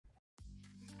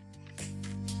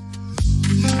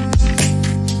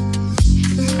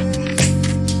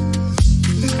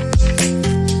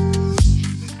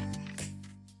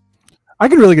I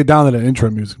can really get down to that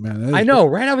intro music, man. I know,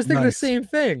 right? I was thinking nice. the same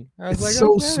thing. I was It's like,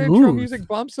 so oh, smooth. intro music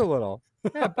bumps a little.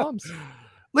 Yeah, it bumps.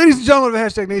 Ladies and gentlemen of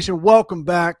Hashtag Nation, welcome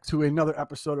back to another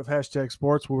episode of Hashtag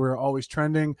Sports, where we're always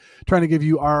trending, trying to give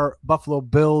you our Buffalo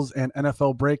Bills and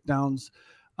NFL breakdowns.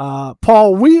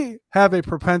 Paul, we have a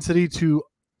propensity to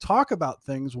talk about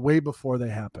things way before they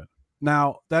happen.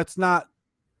 Now, that's not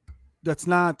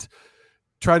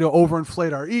try to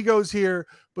overinflate our egos here,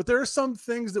 but there are some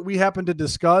things that we happen to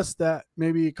discuss that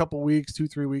maybe a couple weeks,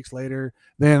 2-3 weeks later,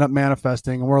 they end up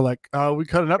manifesting. And we're like, we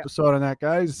cut an episode on that,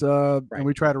 guys. And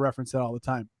we try to reference that all the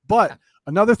time. But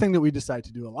another thing that we decide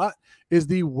to do a lot is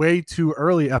the way too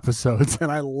early episodes.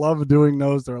 And I love doing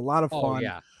those. They're a lot of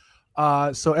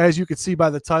fun. So as you can see by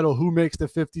the title, who makes the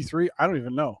 53? I don't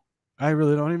even know. I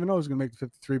really don't even know who's going to make the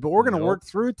 53, but we're going to work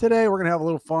through it today. We're going to have a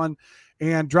little fun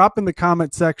and drop in the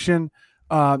comment section.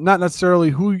 Not necessarily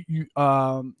who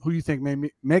you think may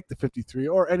make the 53,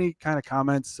 or any kind of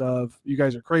comments of you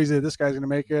guys are crazy, this guy's going to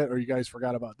make it, or you guys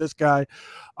forgot about this guy.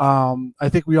 I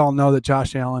think we all know that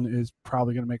Josh Allen is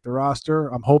probably going to make the roster.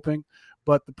 I'm hoping.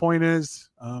 But the point is,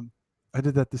 I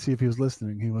did that to see if he was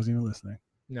listening. He wasn't even listening.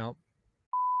 No.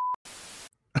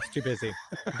 It's too busy.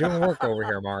 Doing work over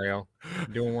here, Mario.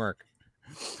 Doing work.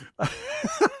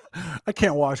 I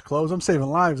can't wash clothes. I'm saving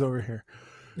lives over here.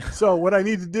 So what I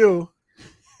need to do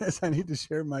is I need to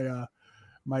share my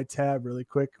my tab really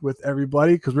quick with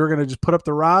everybody, because we're going to just put up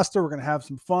the roster. We're going to have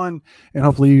some fun, and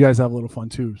hopefully you guys have a little fun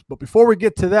too. But before we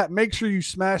get to that, make sure you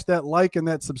smash that like and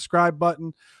that subscribe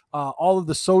button. All of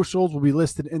the socials will be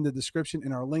listed in the description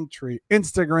in our link tree: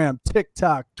 Instagram,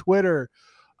 TikTok, Twitter,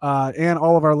 and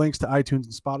all of our links to iTunes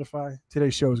and Spotify.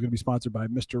 Today's show is going to be sponsored by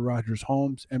Mr. Rogers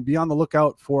Homes. And be on the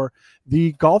lookout for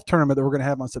the golf tournament that we're going to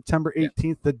have on September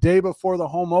 18th, the day before the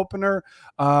home opener.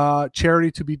 Charity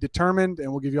to be determined,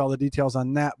 and we'll give you all the details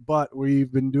on that. But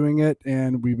we've been doing it,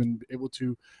 and we've been able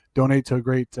to donate to a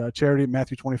great charity,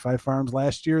 Matthew 25 Farms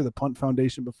last year, the Punt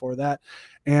Foundation before that.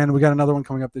 And we got another one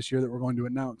coming up this year that we're going to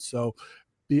announce. So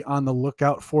be on the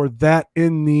lookout for that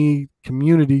in the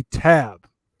community tab.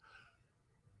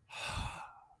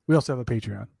 We also have a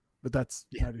Patreon, but that's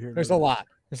not here. There's a lot.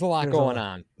 There's a lot going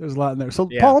on. There's a lot in there. So,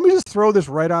 Paul, let me just throw this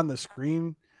right on the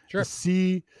screen to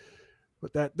see.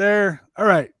 Put that there. All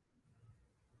right.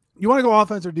 You want to go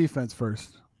offense or defense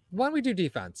first? Why don't we do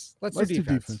defense? Let's do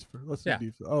defense first. Let's do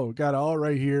defense. Oh, got it all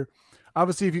right here.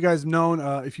 Obviously, if you guys have known,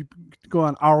 if you go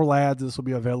on Our Lads, this will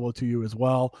be available to you as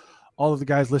well. All of the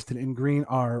guys listed in green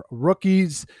are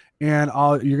rookies, and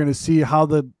you're going to see how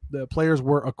the players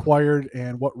were acquired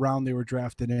and what round they were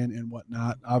drafted in and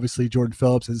whatnot. Obviously, Jordan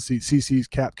Phillips is CC's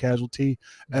cap casualty.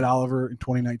 Ed Oliver in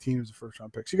 2019 was a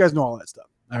first-round pick. So you guys know all that stuff.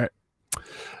 All right.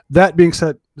 That being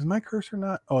said, is my cursor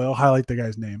not? Oh, it'll highlight the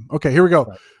guy's name. Okay, here we go.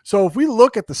 Right. So if we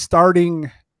look at the starting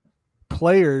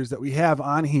players that we have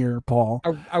on here, Paul.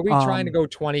 Are we trying to go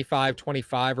 25,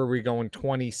 25, or are we going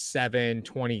 27,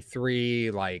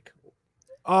 23, like...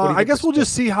 I guess we'll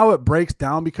just see how it breaks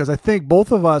down, because I think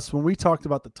both of us, when we talked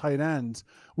about the tight ends,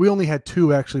 we only had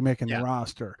two actually making the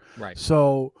roster. Right.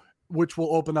 So, which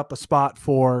will open up a spot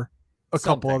for a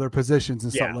couple other positions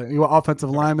and stuff like offensive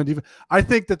lineman. I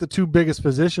think that the two biggest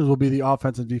positions will be the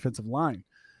offensive and defensive line.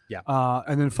 Yeah.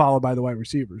 And then followed by the wide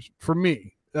receivers. For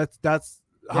me, that's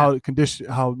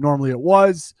how normally it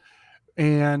was.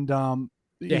 And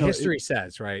history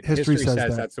says, right? History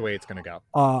says that's the way it's going to go.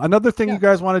 Another thing you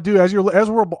guys want to do, as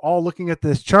we're all looking at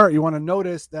this chart, you want to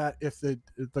notice that if the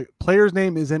player's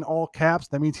name is in all caps,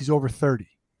 that means he's over 30.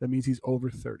 That means he's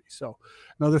over 30. So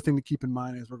another thing to keep in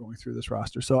mind as we're going through this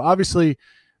roster. So obviously,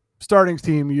 starting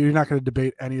team, you're not going to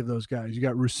debate any of those guys. You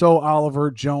got Rousseau,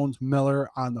 Oliver, Jones, Miller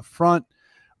on the front.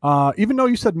 Even though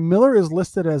you said Miller is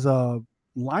listed as a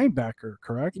linebacker,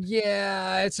 correct?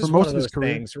 Yeah, it's just one of those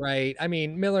things, right? I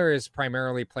mean, Miller is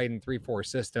primarily played in 3-4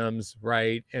 systems,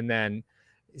 right? And then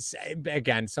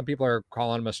again, some people are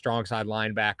calling him a strong side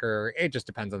linebacker. It just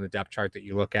depends on the depth chart that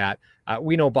you look at.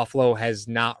 We know Buffalo has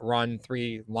not run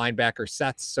 3 linebacker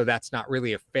sets, so that's not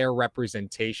really a fair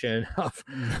representation of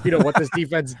what this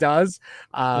defense does,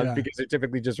 because they're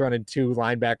typically just running 2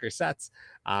 linebacker sets.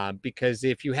 Because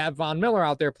if you have Von Miller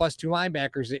out there plus 2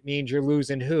 linebackers, it means you're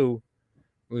losing who?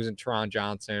 Losing Teron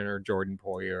Johnson or Jordan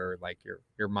Poyer, like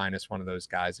you're minus one of those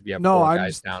guys if you have 4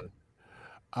 guys down.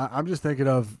 I'm just thinking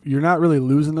of, you're not really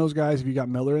losing those guys if you got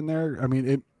Miller in there. I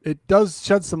mean, it does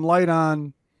shed some light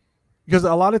on, because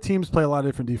a lot of teams play a lot of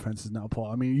different defenses now,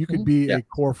 Paul. I mean, you could be a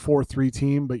core 4-3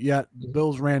 team, but yet the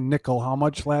Bills ran nickel how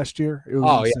much last year? It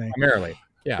was insane. Primarily.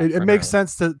 Yeah, it makes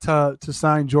sense to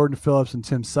sign Jordan Phillips and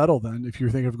Tim Settle then, if you're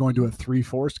thinking of going to a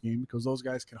 3-4 scheme, because those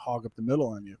guys can hog up the middle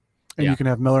on you. And you can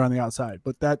have Miller on the outside.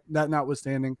 But that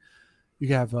notwithstanding,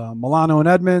 You have Milano and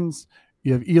Edmonds.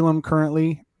 You have Elam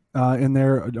currently in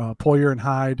there, Poyer and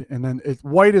Hyde. And then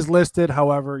White is listed.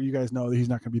 However, you guys know that he's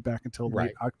not going to be back until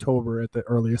late October at the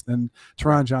earliest. And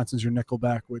Teron Johnson's your nickel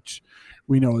back, which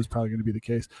we know is probably going to be the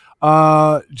case.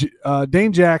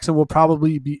 Dane Jackson will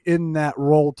probably be in that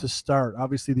role to start.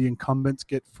 Obviously, the incumbents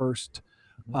get first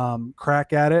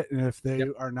crack at it. And if they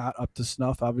are not up to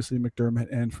snuff, obviously McDermott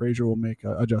and Frazier will make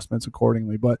adjustments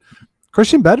accordingly. But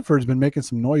Christian Bedford's been making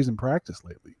some noise in practice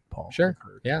lately, Paul. Sure.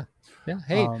 Yeah.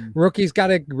 Hey, rookie's got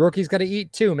to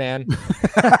eat too, man.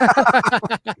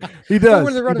 He does.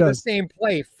 When they're running the same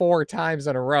play 4 times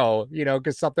in a row,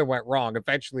 because something went wrong.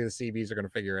 Eventually, the CBs are going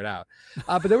to figure it out.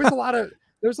 But there was a lot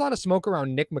of smoke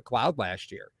around Nick McLeod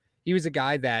last year. He was a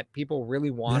guy that people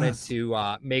really wanted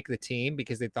to make the team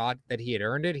because they thought that he had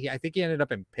earned it. I think he ended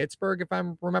up in Pittsburgh, if I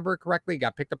remember correctly. He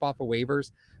got picked up off of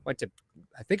waivers, went to,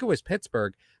 I think it was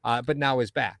Pittsburgh, but now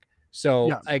is back.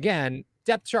 So again,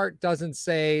 depth chart doesn't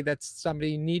say that's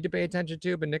somebody you need to pay attention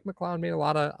to, but Nick McLeod made a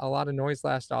lot of noise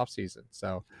last offseason.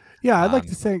 So I'd like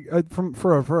to say from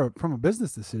a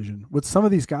business decision with some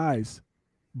of these guys,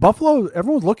 Buffalo,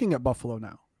 everyone's looking at Buffalo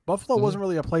now. Buffalo wasn't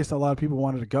really a place that a lot of people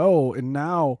wanted to go, and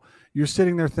now you're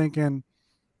sitting there thinking,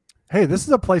 hey, this is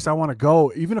a place I want to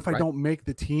go. Even if I don't make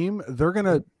the team, I'm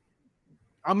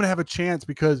gonna have a chance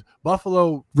because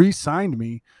Buffalo re-signed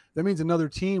me. That means another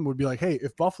team would be like, hey,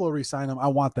 if Buffalo re-signed him, I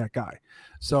want that guy.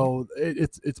 So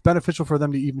it's beneficial for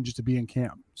them to even just to be in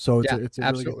camp. So it's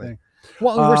a really good thing.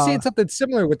 Well, we're seeing something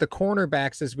similar with the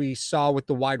cornerbacks as we saw with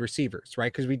the wide receivers,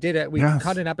 right? Because we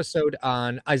cut an episode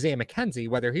on Isaiah McKenzie,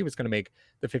 whether he was going to make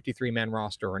the 53-man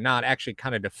roster or not, actually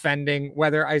kind of defending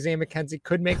whether Isaiah McKenzie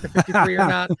could make the 53 or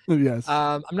not. Yes.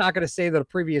 I'm not going to say that a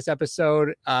previous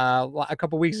episode a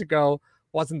couple weeks ago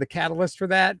wasn't the catalyst for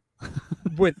that,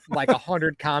 with like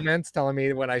 100 comments telling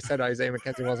me when I said Isaiah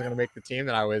McKenzie wasn't going to make the team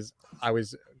that I was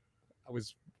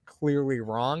clearly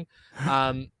wrong.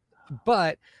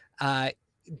 But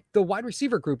the wide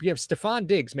receiver group, you have Stephon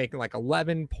Diggs making like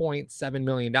 $11.7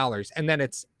 million, and then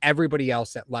it's everybody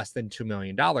else at less than $2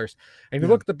 million. And you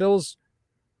look at the Bills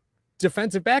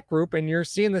defensive back group, and you're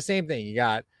seeing the same thing. You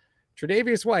got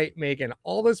Tre'Davious White making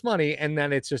all this money, and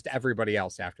then it's just everybody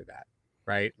else after that.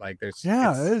 Right? Like it's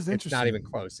not even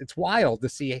close. It's wild to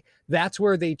see. That's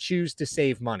where they choose to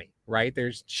save money, right?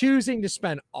 There's choosing to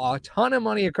spend a ton of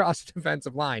money across the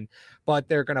defensive line, but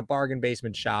they're going to bargain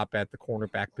basement shop at the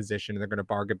cornerback position. And they're going to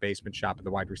bargain basement shop at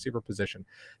the wide receiver position.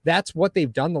 That's what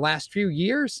they've done the last few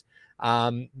years.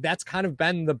 That's kind of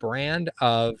been the brand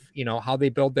of, how they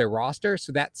build their roster.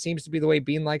 So that seems to be the way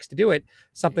Bean likes to do it.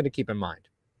 Something to keep in mind.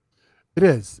 It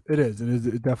is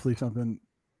definitely something.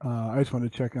 I just want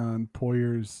to check on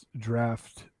Poyer's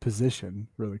draft position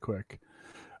really quick.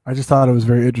 I just thought it was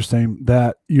very interesting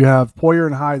that you have Poyer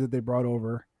and Hyde that they brought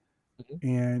over,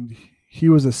 and he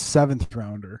was a 7th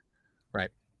rounder.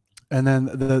 Right. And then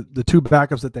the 2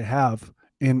 backups that they have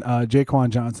in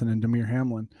Jaquan Johnson and Demir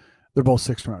Hamlin, they're both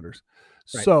 6th rounders.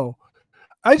 Right. So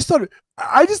I just thought it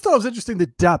was interesting, the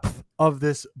depth of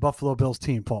this Buffalo Bills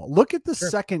team, Paul. Look at the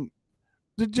second,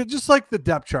 just like the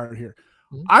depth chart here.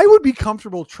 I would be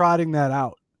comfortable trotting that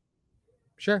out.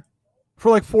 Sure.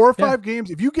 For like 4 or 5 games.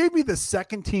 If you gave me the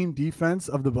second team defense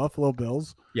of the Buffalo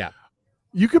Bills,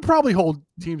 you could probably hold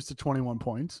teams to 21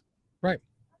 points. Right.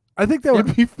 I think that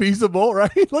would be feasible,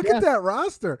 right? Look at that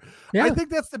roster. I think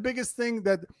that's the biggest thing,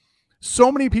 that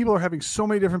so many people are having so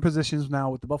many different positions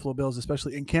now with the Buffalo Bills,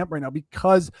 especially in camp right now,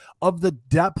 because of the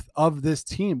depth of this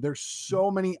team. There's so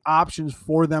many options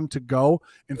for them to go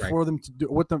and for them to do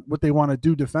what they want to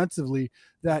do defensively,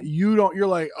 that you're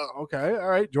like, oh, okay, all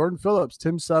right, Jordan Phillips,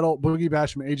 Tim Settle, Boogie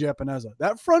Basham, AJ Epineza.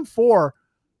 That front 4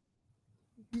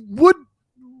 would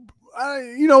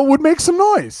make some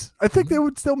noise. I think they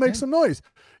would still make some noise.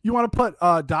 You want to put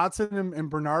Dotson and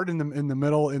Bernard in the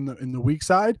middle in the weak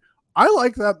side. I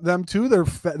like them too. They're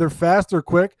fast, they're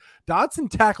quick. Dotson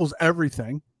tackles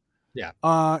everything. Yeah.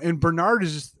 And Bernard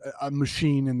is just a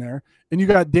machine in there. And you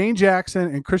got Dane Jackson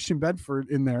and Christian Bedford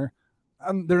in there.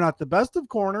 They're not the best of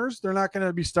corners. They're not going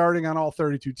to be starting on all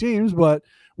 32 teams, but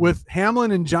with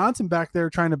Hamlin and Johnson back there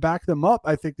trying to back them up,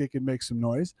 I think they could make some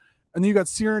noise. And then you got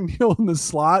Ciaran Neal in the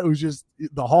slot, who's just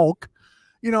the Hulk.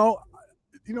 The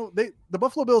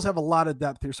Buffalo Bills have a lot of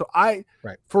depth here. So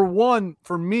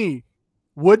for me,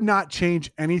 would not change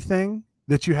anything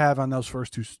that you have on those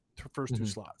first two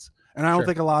slots. And I don't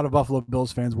think a lot of Buffalo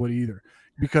Bills fans would either,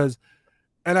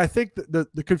 and I think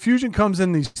the confusion comes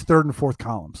in these 3rd and 4th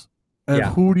columns. And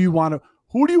who do you want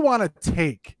to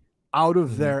take out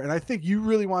of there? And I think you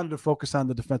really wanted to focus on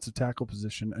the defensive tackle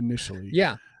position initially.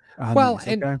 Yeah. Well,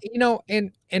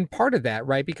 and part of that,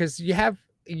 right? Because you have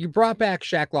you brought back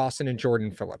Shaq Lawson and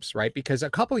Jordan Phillips, right? Because a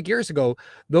couple of years ago,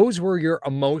 those were your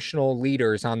emotional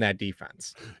leaders on that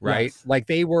defense, right? Yes. Like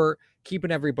they were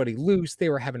keeping everybody loose. They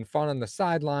were having fun on the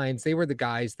sidelines. They were the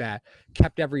guys that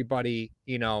kept everybody,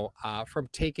 from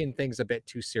taking things a bit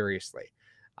too seriously.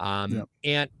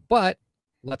 But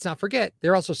let's not forget,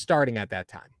 they're also starting at that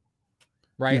time.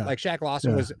 Right. Yeah. Like Shaq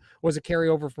Lawson was a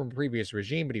carryover from a previous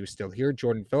regime, but he was still here.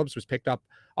 Jordan Phillips was picked up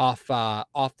off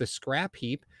the scrap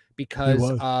heap because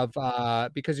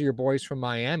of your boys from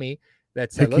Miami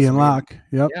that said, Hickey and Locke.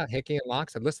 Yeah, Hickey and Locke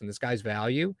said, listen, this guy's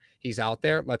value. He's out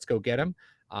there. Let's go get him.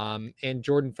 And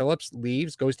Jordan Phillips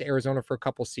leaves, goes to Arizona for a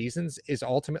couple seasons, is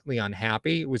ultimately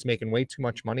unhappy, was making way too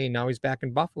much money, and now he's back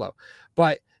in Buffalo.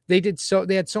 But they had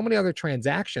so many other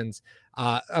transactions.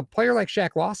 A player like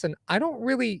Shaq Lawson,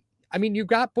 you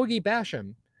got Boogie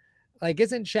Basham. Like,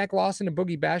 isn't Shaq Lawson and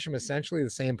Boogie Basham essentially the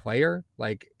same player?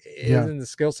 Like, isn't the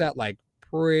skill set like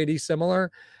pretty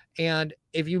similar? And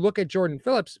if you look at Jordan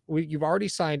Phillips, you've already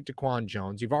signed DaQuan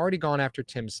Jones. You've already gone after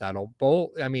Tim Settle.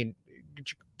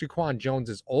 DaQuan Jones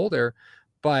is older,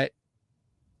 but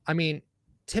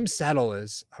Tim Settle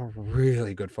is a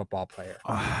really good football player.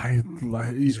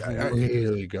 He's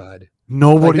really good.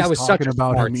 Nobody's talking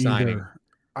about him either.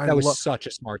 That was such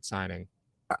a smart signing.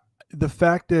 The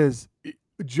fact is,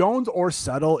 Jones or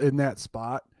Settle in that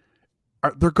spot,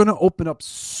 they're going to open up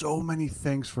so many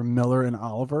things for Miller and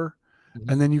Oliver. Mm-hmm.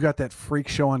 And then you got that freak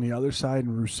show on the other side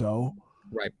in Rousseau.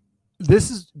 Right.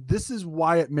 This is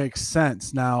why it makes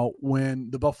sense now when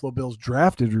the Buffalo Bills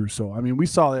drafted Rousseau. I mean, we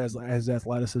saw it as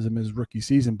athleticism his rookie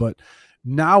season, but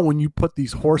now when you put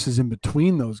these horses in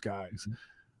between those guys,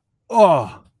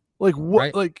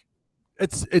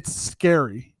 it's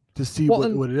scary to see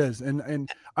what it is. And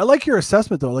I like your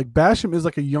assessment though. Like Basham is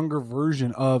like a younger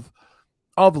version of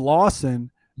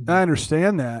Lawson. Mm-hmm. And I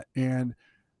understand that. And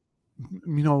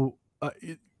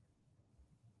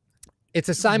it's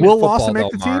assignment football. Will Lawson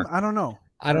make the Mark. team? I don't know.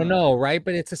 I don't know, right?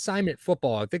 But it's assignment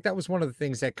football. I think that was one of the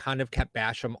things that kind of kept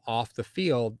Basham off the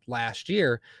field last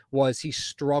year was he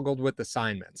struggled with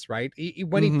assignments, right?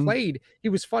 When he played, he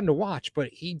was fun to watch, but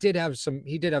he did have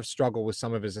struggle with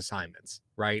some of his assignments,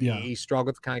 right? Yeah. He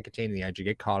struggled to kind of contain the edge. You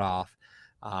get caught off.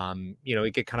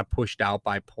 He get kind of pushed out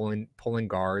by pulling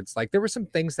guards. Like there were some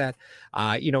things that,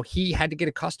 he had to get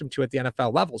accustomed to at the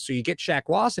NFL level. So you get Shaq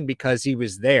Lawson because he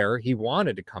was there. He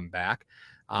wanted to come back.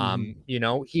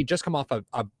 He'd just come off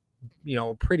a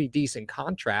pretty decent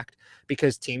contract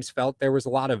because teams felt there was a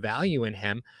lot of value in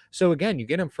him. So again, you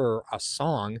get him for a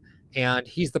song and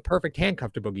he's the perfect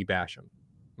handcuff to Boogie Basham,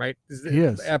 right? He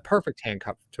is a perfect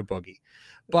handcuff to Boogie.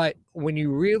 But when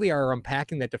you really are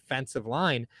unpacking that defensive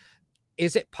line,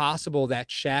 is it possible that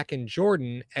Shaq and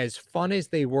Jordan, as fun as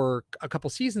they were a couple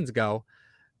seasons ago,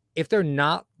 if they're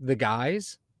not the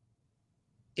guys,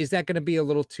 is that going to be a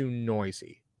little too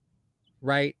noisy?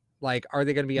 Right? Like, are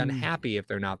they going to be unhappy if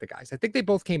they're not the guys? I think they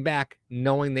both came back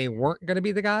knowing they weren't going to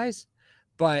be the guys,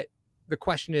 but the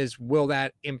question is, will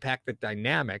that impact the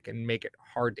dynamic and make it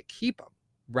hard to keep them?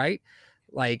 Right?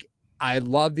 Like, I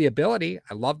love the ability.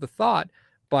 I love the thought,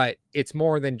 but it's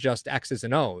more than just X's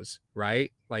and O's,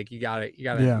 right? Like you gotta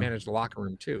manage the locker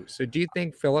room too. So do you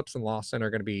think Phillips and Lawson are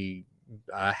going to be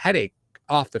a headache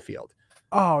off the field?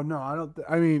 Oh no, I don't.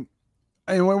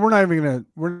 We're not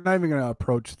even gonna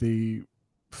approach the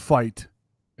fight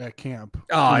at camp.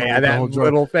 Oh yeah, that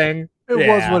little thing. It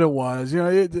was what it was.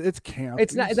 It's camp.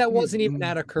 It's not. That wasn't even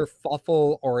at a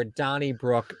kerfuffle or a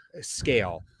Donnybrook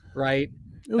scale, right?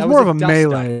 It was more of a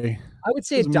melee. I would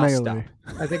say a dust up.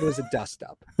 I think it was a dust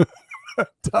up.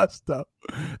 Dust up.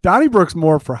 Donnybrook's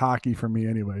more for hockey for me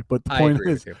anyway. But the point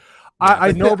is,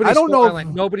 I don't know.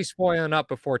 Nobody's spoiling up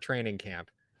before training camp.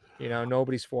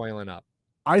 Nobody's spoiling up.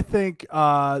 I think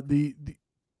we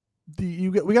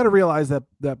got to realize that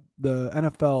the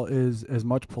NFL is as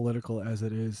much political as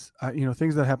it is.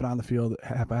 Things that happen on the field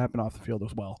happen off the field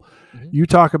as well. Mm-hmm. You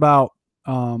talk about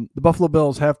the Buffalo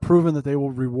Bills have proven that they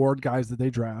will reward guys that they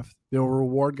draft. They will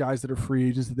reward guys that are free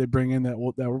agents that they bring in that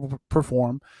will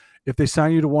perform. If they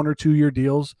sign you to 1 or 2 year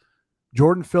deals,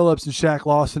 Jordan Phillips and Shaq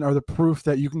Lawson are the proof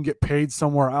that you can get paid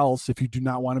somewhere else if you do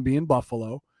not want to be in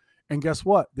Buffalo. And guess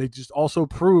what? They just also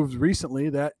proved recently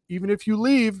that even if you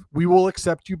leave, we will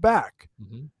accept you back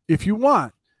if you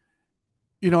want.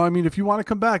 If you want to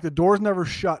come back, the door's never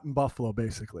shut in Buffalo,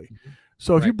 basically. Mm-hmm.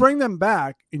 So if you bring them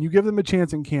back and you give them a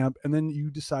chance in camp and then you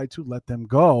decide to let them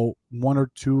go, 1 or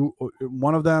 2,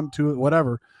 one of them, 2,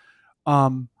 whatever,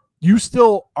 you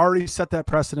still already set that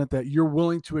precedent that you're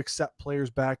willing to accept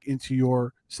players back into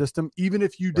your system, even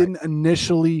if you didn't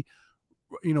initially,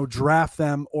 draft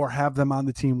them or have them on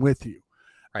the team with you.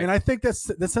 And I think that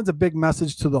sends a big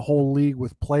message to the whole league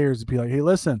with players to be like, hey,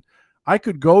 listen, I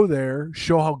could go there,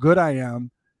 show how good I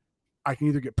am. I can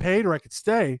either get paid or I could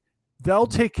stay. They'll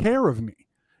take care of me.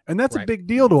 And that's a big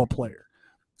deal to a player.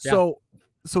 So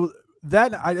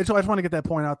that I just want to get that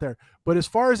point out there. But as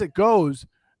far as it goes,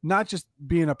 not just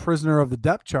being a prisoner of the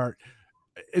depth chart,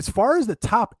 as far as the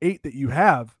top 8 that you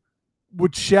have,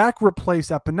 would Shaq replace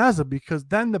Epineza? Because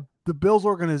then the Bills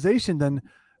organization, then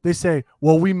they say,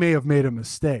 well, we may have made a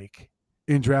mistake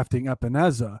in drafting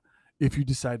Epineza if you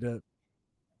decide to,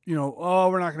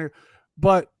 we're not going to.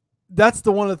 But that's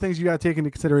one of the things you got to take into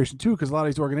consideration too, because a lot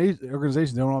of these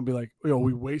organizations, they don't want to be like,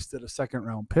 we wasted a 2nd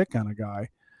round pick on a guy.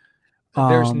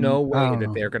 There's no way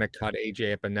that they're going to cut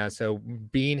AJ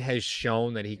Epineza. Bean has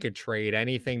shown that he could trade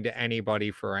anything to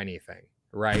anybody for anything,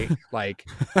 right? Like,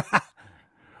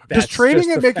 does trading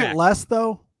it make it less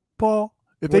though, Paul?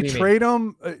 If they trade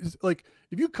him, like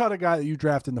if you cut a guy that you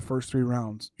draft in the first 3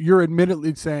 rounds, you're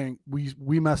admittedly saying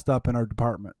we messed up in our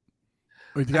department.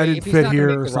 Like the guy didn't fit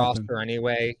here or something. Roster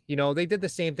anyway, they did the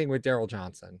same thing with Daryl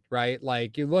Johnson, right?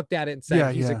 Like you looked at it and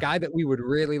said he's a guy that we would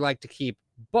really like to keep,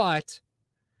 but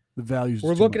the values.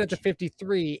 We're looking at the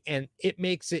 53, and it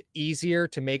makes it easier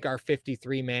to make our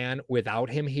 53 man without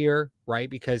him here, right?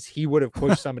 Because he would have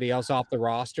pushed somebody else off the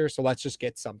roster. So let's just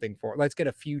get something let's get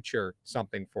a future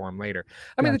something for him later.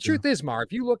 I mean, the truth is, Mar,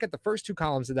 if you look at the first 2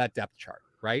 columns of that depth chart,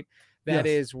 right? That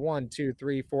is 1, 2,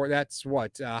 3, 4. That's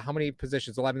what? How many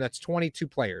positions? 11. That's 22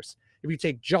 players. If you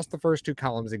take just the first 2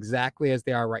 columns exactly as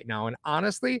they are right now, and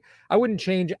honestly, I wouldn't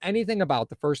change anything about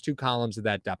the first 2 columns of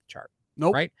that depth chart.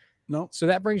 Nope. Right? No. So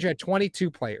that brings you at 22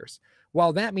 players.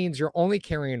 Well, that means you're only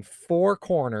carrying 4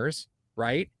 corners,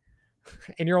 right?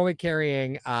 And you're only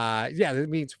carrying, that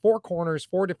means 4 corners,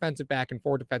 4 defensive back, and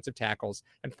 4 defensive tackles,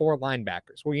 and 4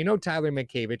 linebackers. Well, Tyler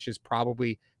Minkavich is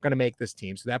probably going to make this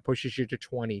team, so that pushes you to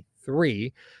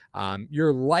 23.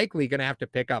 You're likely going to have to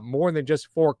pick up more than just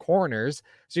 4 corners,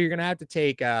 so you're going to have to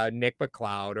take Nick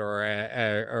McLeod or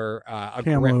a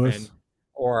Cam Griffin Lewis.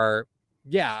 or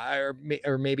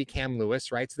maybe Cam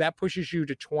Lewis, right? So that pushes you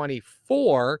to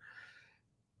 24,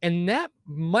 and that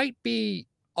might be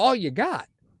all you got,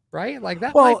 right? Like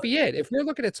that might be it. If you're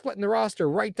looking at splitting the roster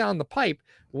right down the pipe,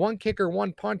 1 kicker,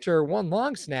 1 punter, 1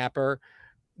 long snapper,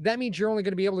 that means you're only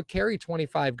going to be able to carry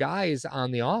 25 guys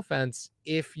on the offense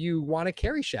if you want to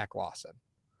carry Shaq Lawson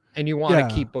and you want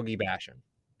to keep Boogie Basham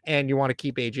and you want to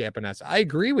keep AJ Epineza. I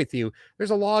agree with you.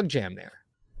 There's a log jam there.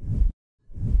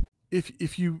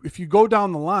 If you go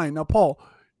down the line now, Paul,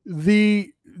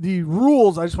 the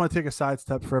rules. I just want to take a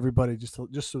sidestep for everybody, just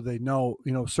so they know.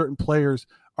 Certain players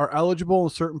are eligible,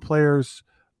 and certain players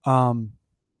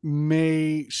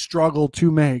may struggle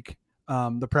to make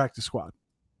the practice squad.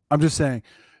 I'm just saying,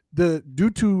 due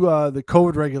to the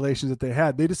COVID regulations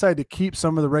that they decided to keep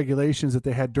some of the regulations that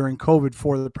they had during COVID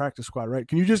for the practice squad. Right?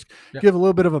 Can you just give a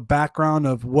little bit of a background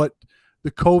of what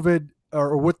the COVID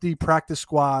or what the practice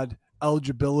squad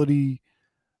eligibility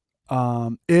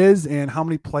is, and how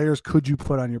many players could you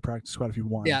put on your practice squad if you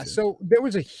wanted to? So there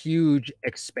was a huge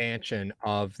expansion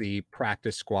of the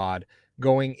practice squad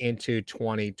going into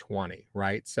 2020,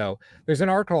 right? So there's an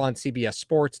article on CBS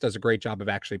Sports, does a great job of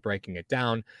actually breaking it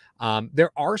down.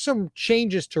 There are some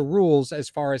changes to rules as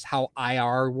far as how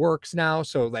IR works now.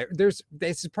 So this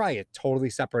is probably a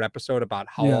totally separate episode about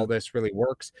how all this really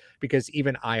works, because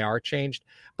even IR changed.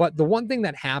 But the one thing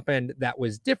that happened that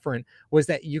was different was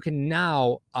that you can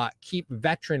now keep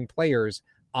veteran players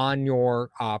on your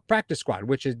practice squad,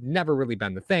 which has never really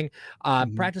been the thing.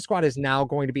 Practice squad is now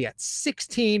going to be at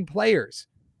 16 players.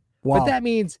 Wow. But that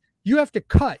means you have to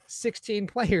cut 16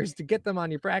 players to get them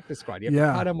on your practice squad. You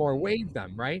have to cut them or waive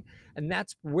them, right? And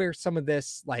that's where some of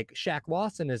this, like Shaq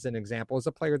Lawson as an example, is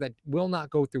a player that will not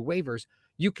go through waivers.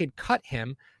 You could cut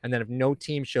him, and then if no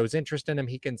team shows interest in him,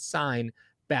 he can sign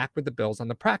back with the Bills on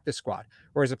the practice squad.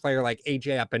 Whereas a player like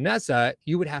AJ Epineza,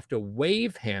 you would have to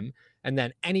waive him, and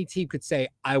then any team could say,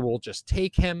 I will just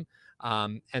take him,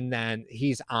 and then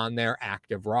he's on their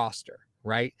active roster,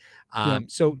 right?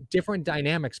 So different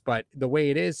dynamics, but the way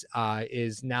it is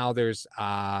now there's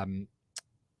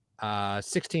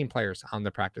 16 players on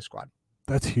the practice squad.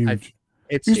 That's huge.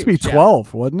 It used to be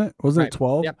 12, wasn't it? Wasn't it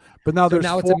 12? Yep. But now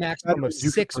it's a maximum of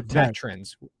 6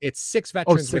 veterans. It's 6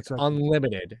 veterans with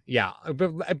unlimited. Yeah.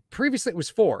 But previously it was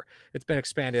 4. It's been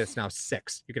expanded. It's now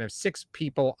 6. You can have 6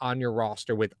 people on your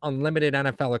roster with unlimited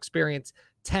NFL experience,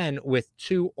 10 with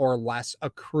 2 or less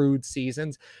accrued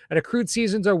seasons. And accrued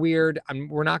seasons are weird.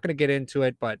 We're not going to get into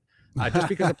it, but just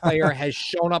because a player has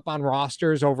shown up on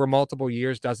rosters over multiple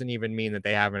years doesn't even mean that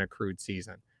they have an accrued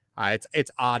season. It's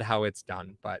odd how it's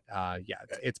done, but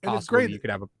it's possible you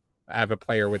could have have a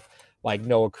player with like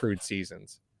no accrued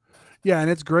seasons. Yeah, and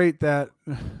it's great that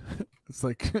it's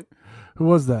like, who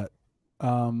was that?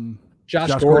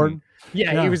 Josh Gordon.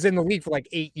 Yeah, he was in the league for like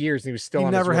 8 years and he was still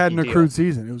on his rookie deal. He never had an accrued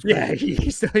season. It was great.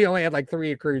 Yeah, he only had like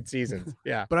 3 accrued seasons.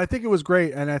 Yeah. But I think it was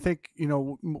great. And I think,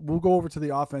 we'll go over to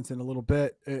the offense in a little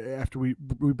bit after we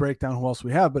break down who else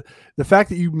we have. But the fact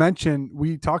that you mentioned,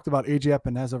 we talked about AJ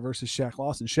Epineza versus Shaq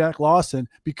Lawson. Shaq Lawson,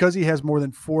 because he has more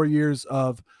than 4 years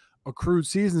of accrued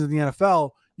seasons in the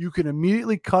NFL, you can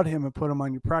immediately cut him and put him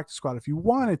on your practice squad if you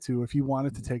wanted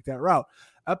to take that route.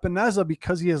 Epineza,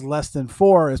 because he has less than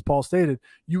 4, as Paul stated,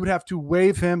 you would have to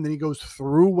waive him. Then he goes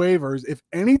through waivers. If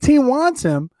any team wants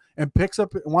him and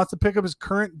wants to pick up his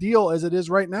current deal as it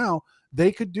is right now,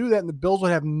 they could do that, and the Bills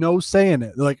would have no say in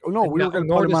it. They're like, oh, no, we were going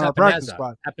to put him on our practice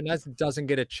squad. Epineza doesn't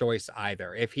get a choice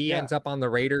either. If he ends up on the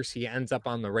Raiders, he ends up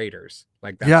on the Raiders.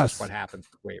 Like, that's just what happens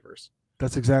with waivers.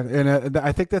 That's exactly, and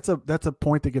I think that's a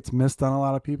point that gets missed on a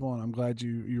lot of people, and I'm glad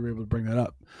you were able to bring that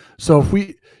up. So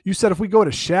you said if we go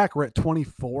to Shaq, we're at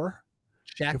 24.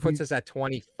 Shaq puts us at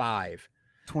 25.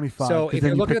 25. So if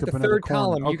you're looking at the third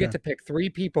column, you get to pick 3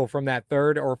 people from that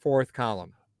third or fourth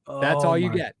column. That's all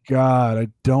you get. God, I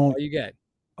don't. That's all you get.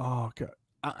 Oh God,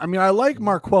 I mean, I like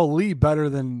Marquell Lee better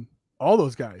than all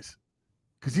those guys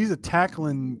because he's a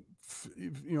tackling,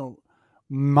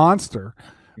 monster.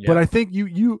 Yeah. But I think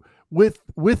you.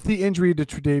 With the injury to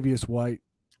Tre'Davious White,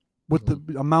 with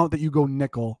the amount that you go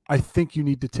nickel, I think you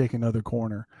need to take another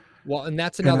corner. Well, and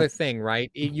that's another thing,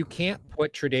 right? You can't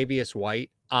put Tre'Davious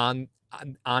White on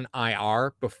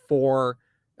IR before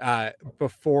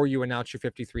you announce your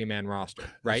 53-man roster,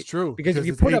 right? That's true. Because if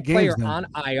you put a player on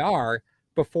IR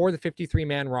before the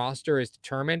 53-man roster is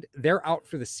determined, they're out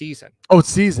for the season. Oh, it's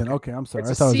season. Okay, I'm sorry.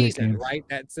 It's a season, right?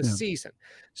 That's a season.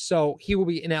 So he will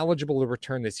be ineligible to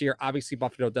return this year. Obviously,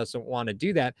 Buffalo doesn't want to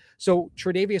do that. So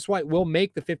Tre'Davious White will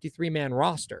make the 53-man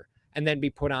roster and then be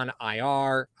put on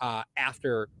IR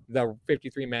after the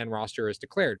 53-man roster is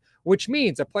declared, which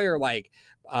means a player like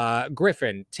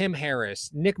Griffin, Tim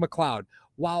Harris, Nick McLeod,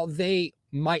 while they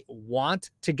might want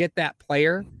to get that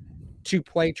player to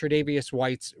play Tre'Davious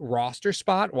White's roster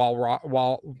spot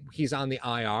while he's on the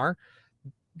IR,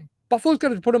 Buffalo's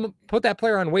going to put that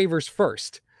player on waivers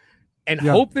first and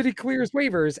hope that he clears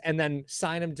waivers and then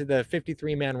sign him to the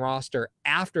 53-man roster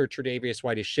after Tre'Davious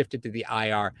White is shifted to the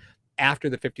IR after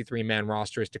the 53-man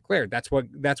roster is declared. That's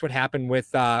what happened with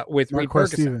Reed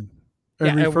Ferguson.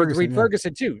 Reed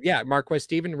Ferguson too. Yeah, Marquez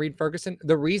Steven, Reed Ferguson.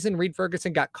 The reason Reed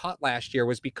Ferguson got cut last year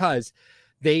was because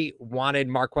they wanted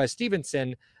Marquez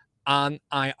Stevenson on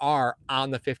IR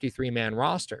on the 53-man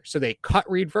roster. So they cut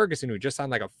Reed Ferguson, who just signed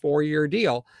like a 4-year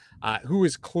deal, who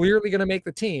is clearly going to make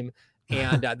the team.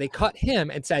 And they cut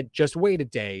him and said, just wait a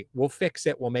day. We'll fix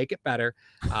it. We'll make it better.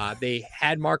 They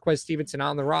had Marquez Stevenson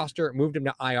on the roster, moved him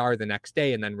to IR the next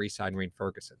day, and then re-signed Reed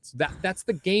Ferguson. So that's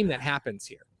the game that happens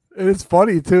here. It's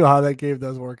funny, too, how that game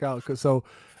does work out. So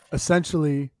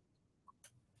essentially,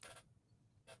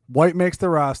 White makes the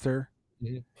roster.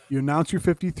 Mm-hmm. You announce your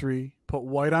 53, put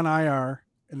White on IR,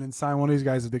 and then sign one of these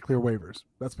guys if they clear waivers.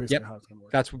 That's basically how it's going to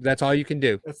work. That's all you can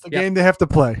do. That's the game they have to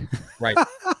play. Right.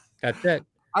 That's it.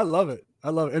 I love it.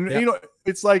 And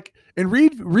it's like, and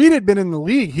Reed had been in the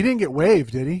league. He didn't get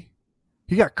waived, did he?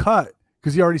 He got cut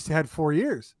because he already had 4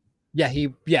 years. Yeah,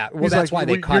 well, that's like, why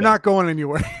they cut him. You're not going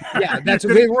anywhere. Yeah,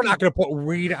 we're not going to put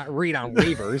Reed on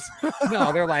waivers.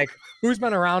 No, they're like, who's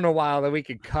been around a while that we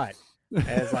could cut? And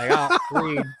it's like, oh,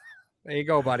 Reed. There you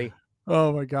go, buddy.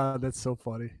 Oh my God, that's so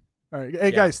funny. All right, hey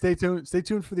guys, stay tuned. Stay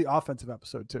tuned for the offensive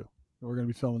episode too. We're going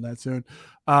to be filming that soon.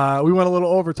 We went a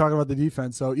little over talking about the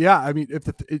defense. So yeah, I mean,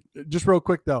 just real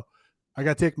quick though, I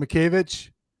got to take McKavich,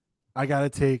 I got to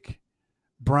take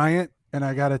Bryant, and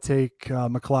I got to take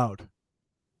McLeod.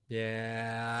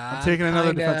 Yeah, I'm taking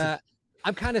another defensive.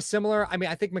 I'm kind of similar. I mean,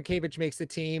 I think McKavich makes the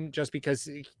team just because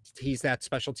he's that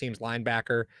special teams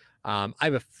linebacker. I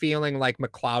have a feeling like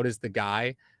McLeod is the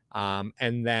guy.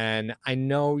 And then I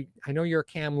know you're a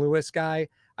Cam Lewis guy.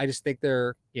 I just think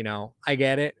they're, I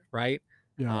get it. Right.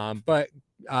 Yeah. But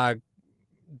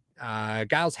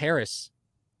Giles Harris.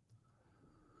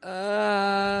 Ooh,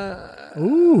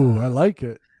 I like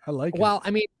it. Well, I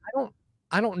mean,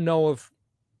 I don't know if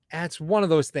that's one of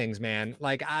those things, man.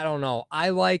 Like, I don't know. I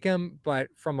like him, but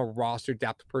from a roster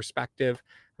depth perspective,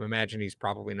 I imagine he's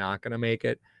probably not going to make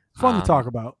it. Fun to talk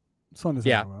about. It's fun to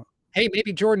talk about. Hey,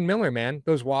 maybe Jordan Miller, man.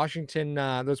 Those Washington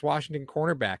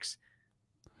cornerbacks.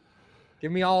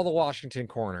 Give me all the Washington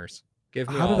corners.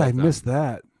 How did I miss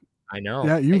that? I know.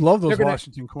 Yeah, you love those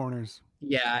Washington corners.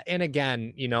 Yeah, and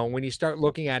again, when you start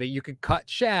looking at it, you could cut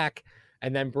Shaq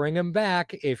and then bring him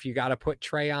back if you got to put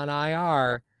Trey on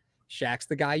IR. Shaq's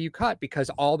the guy you cut because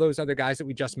all those other guys that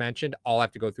we just mentioned all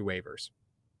have to go through waivers.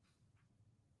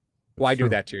 Why do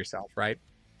that to yourself, right?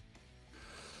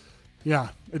 Yeah,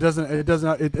 it doesn't,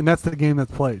 and that's the game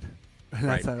that's played.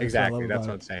 Right, exactly. That's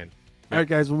what I'm saying. All right,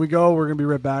 guys, when we go, we're going to be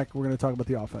right back. We're going to talk about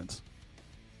the offense.